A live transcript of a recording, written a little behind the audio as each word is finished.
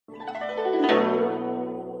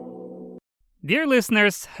Dear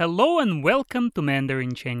listeners, hello and welcome to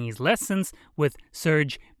Mandarin Chinese Lessons with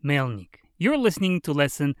Serge Melnik. You're listening to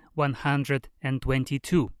lesson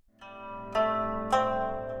 122.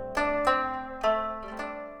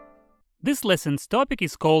 This lesson's topic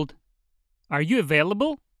is called Are You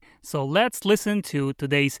Available? So let's listen to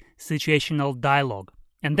today's situational dialogue.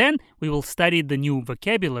 And then we will study the new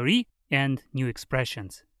vocabulary and new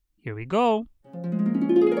expressions. Here we go.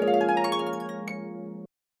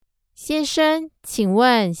 先生，请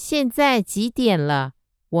问现在几点了？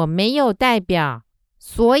我没有代表，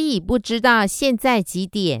所以不知道现在几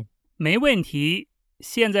点。没问题，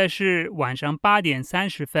现在是晚上8点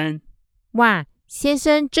30分。哇，先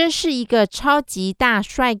生真是一个超级大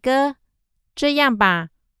帅哥。这样吧，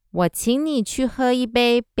我请你去喝一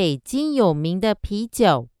杯北京有名的啤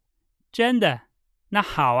酒。真的？那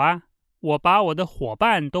好啊，我把我的伙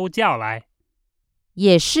伴都叫来。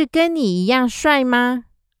也是跟你一样帅吗？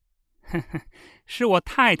是我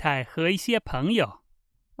太太和一些朋友。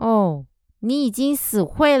哦，你已经死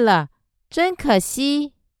会了，真可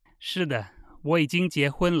惜。是的，我已经结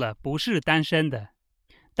婚了，不是单身的。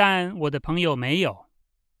但我的朋友没有。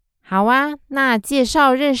好啊，那介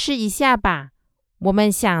绍认识一下吧。我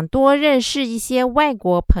们想多认识一些外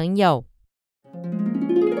国朋友。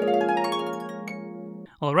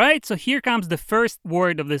Alright, so here comes the first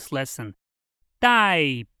word of this lesson.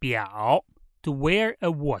 代表 to wear a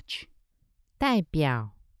watch. 代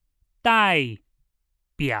表戴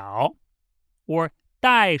表 or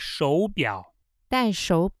戴手表。戴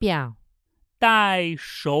手表戴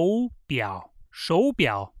手表，手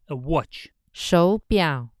表 a watch. 手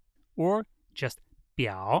表 Or just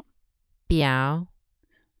表。表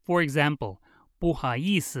For example, 不好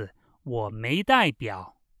意思，我没戴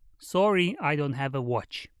表。Sorry, I don't have a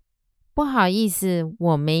watch. 不好意思，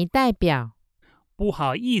我没带表。不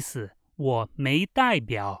好意思，我没戴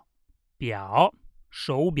表。表，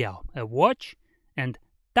手表 a watch, and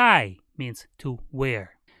戴 means to wear.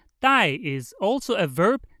 戴 is also a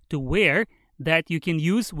verb to wear that you can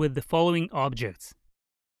use with the following objects.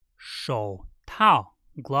 手套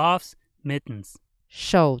gloves, mittens.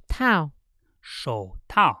 手套手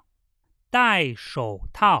套，戴手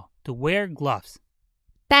套 to wear gloves.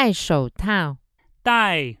 戴手套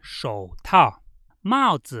戴手套，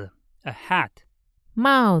帽子 a hat.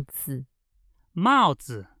 帽子帽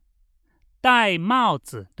子，戴帽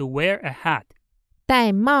子 to wear a hat.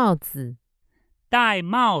 戴帽子戴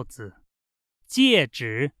帽子，戒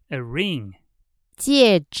指 a ring.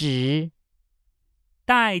 戒指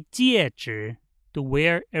戴戒指 to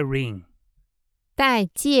wear a ring. 戴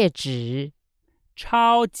戒指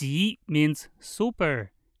超级 means super.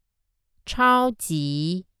 超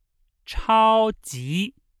级超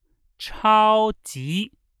级，超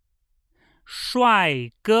级。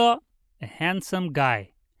帅哥 a handsome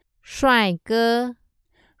guy. 帅哥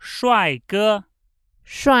帅哥，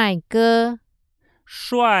帅哥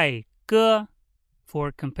帅哥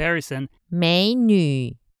for comparison 美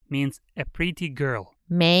女 means a pretty girl.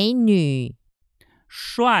 美女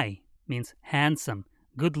帅 means handsome,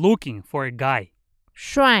 good looking for a guy.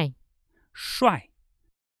 帅帅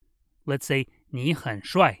Let's say 你很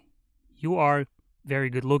帅 You are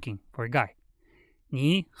very good looking for a guy.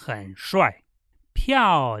 你很帅。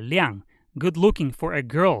漂亮 good looking for a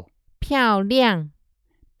girl. 漂亮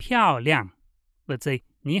漂亮 Let's say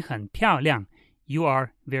你很漂亮 You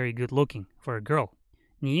are very good looking for a girl.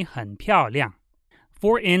 你很漂亮。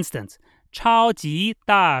For instance, 超级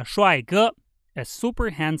大帅哥 a super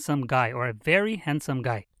handsome guy or a very handsome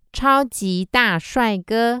guy. 超级大帅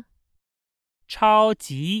哥超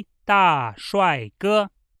级大帅哥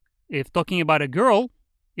If talking about a girl,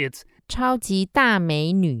 it's 超级大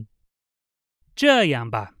美女这样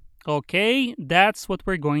吧 Okay, that's what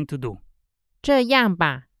we're going to do. 这样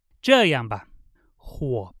吧这样吧。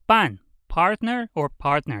伙伴 partner or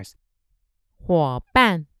partners. 伙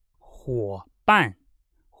伴伙伴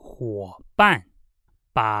伙伴。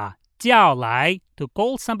把叫来 to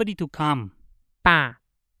call somebody to come. 把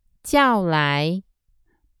叫来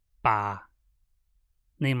把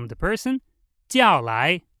name of the person 叫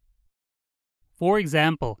来。For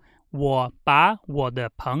example, 我把我的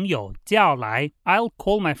朋友叫来 I'll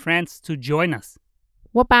call my friends to join us.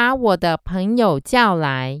 我把我的朋友叫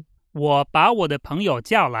来我把我的朋友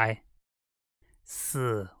叫来。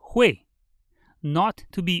死会 not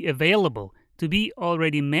to be available, to be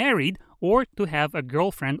already married or to have a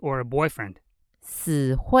girlfriend or a boyfriend.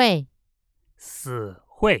 死会死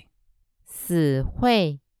会。死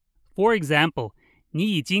会 For example, 你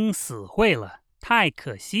已经死会了，太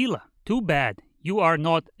可惜了。Too bad, you are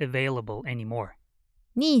not available anymore.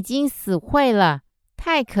 你已经死会了，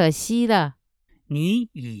太可惜了。你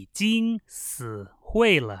已经死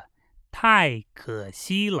会了，太可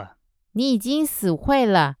惜了。你已经死会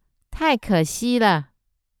了，太可惜了。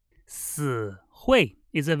死会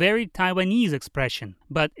is a very Taiwanese expression,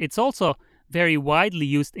 but it's also very widely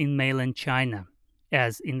used in mainland China,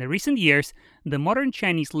 as in the recent years, the modern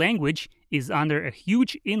Chinese language is under a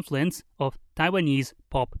huge influence of Taiwanese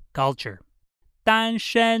pop culture. 单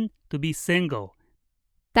身 to be single.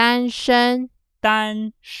 单身，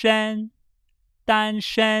单身，单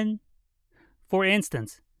身。For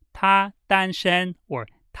instance, 他单身 or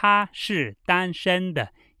他是单身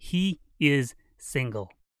的 he is single.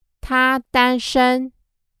 他单身，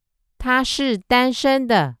他是单身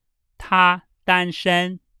的。他单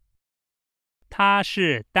身，他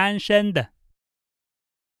是单身的。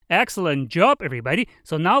Excellent job, everybody.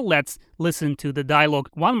 So now let's listen to the dialogue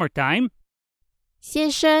one more time.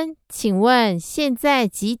 先生，请问现在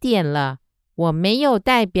几点了？我没有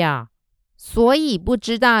带表，所以不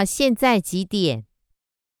知道现在几点。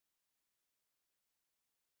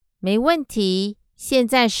没问题，现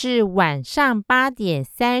在是晚上8点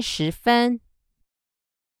30分。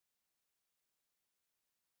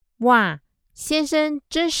哇，先生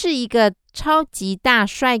真是一个超级大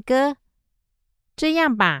帅哥。这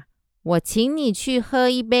样吧，我请你去喝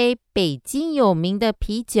一杯北京有名的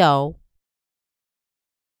啤酒。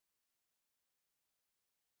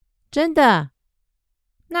真的？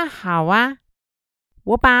那好啊，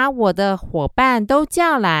我把我的伙伴都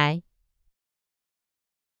叫来。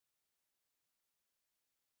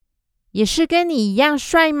也是跟你一样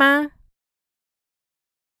帅吗？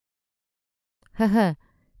呵呵，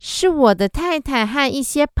是我的太太和一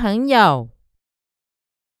些朋友。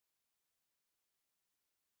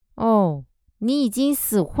哦，你已经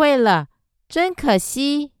死会了，真可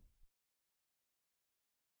惜。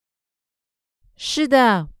是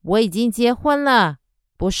的，我已经结婚了，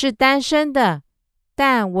不是单身的，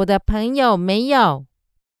但我的朋友没有。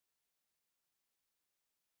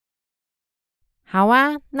好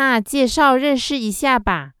啊，那介绍认识一下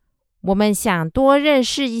吧。我们想多认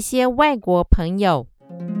识一些外国朋友。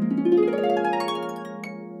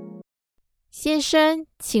先生，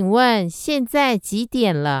请问现在几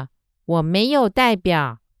点了？我没有带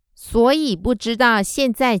表，所以不知道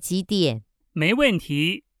现在几点。没问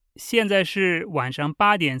题，现在是晚上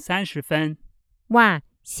8点30分。哇，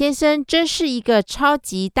先生真是一个超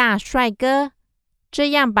级大帅哥。这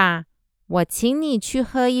样吧，我请你去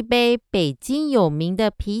喝一杯北京有名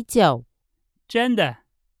的啤酒。真的？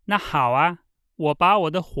那好啊，我把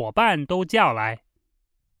我的伙伴都叫来。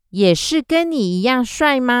也是跟你一样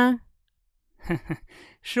帅吗？呵呵，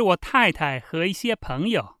是我太太和一些朋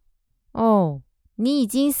友。哦，你已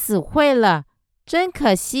经死会了，真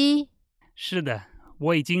可惜。是的，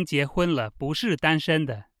我已经结婚了，不是单身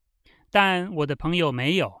的，但我的朋友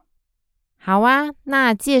没有。好啊，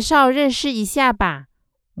那介绍认识一下吧。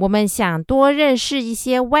我们想多认识一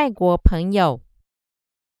些外国朋友。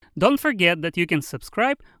Don't forget that you can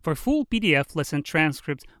subscribe for full PDF lesson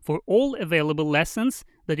transcripts for all available lessons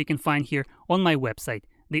that you can find here on my website.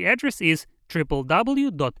 The address is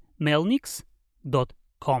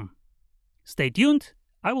www.melnix.com. Stay tuned.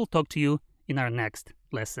 I will talk to you in our next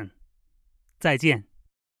lesson. 再见。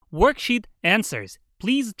Worksheet answers.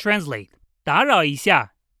 Please translate. 打扰一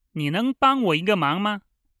下，你能帮我一个忙吗？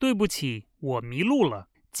对不起，我迷路了，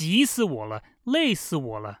急死我了，累死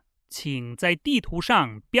我了。请在地图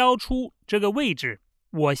上标出这个位置。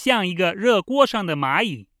我像一个热锅上的蚂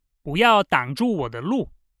蚁，不要挡住我的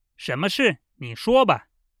路。什么事？你说吧。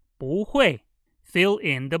不会。Fill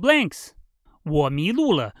in the blanks. 我迷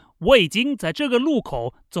路了，我已经在这个路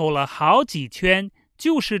口走了好几圈，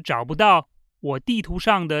就是找不到我地图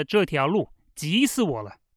上的这条路，急死我了。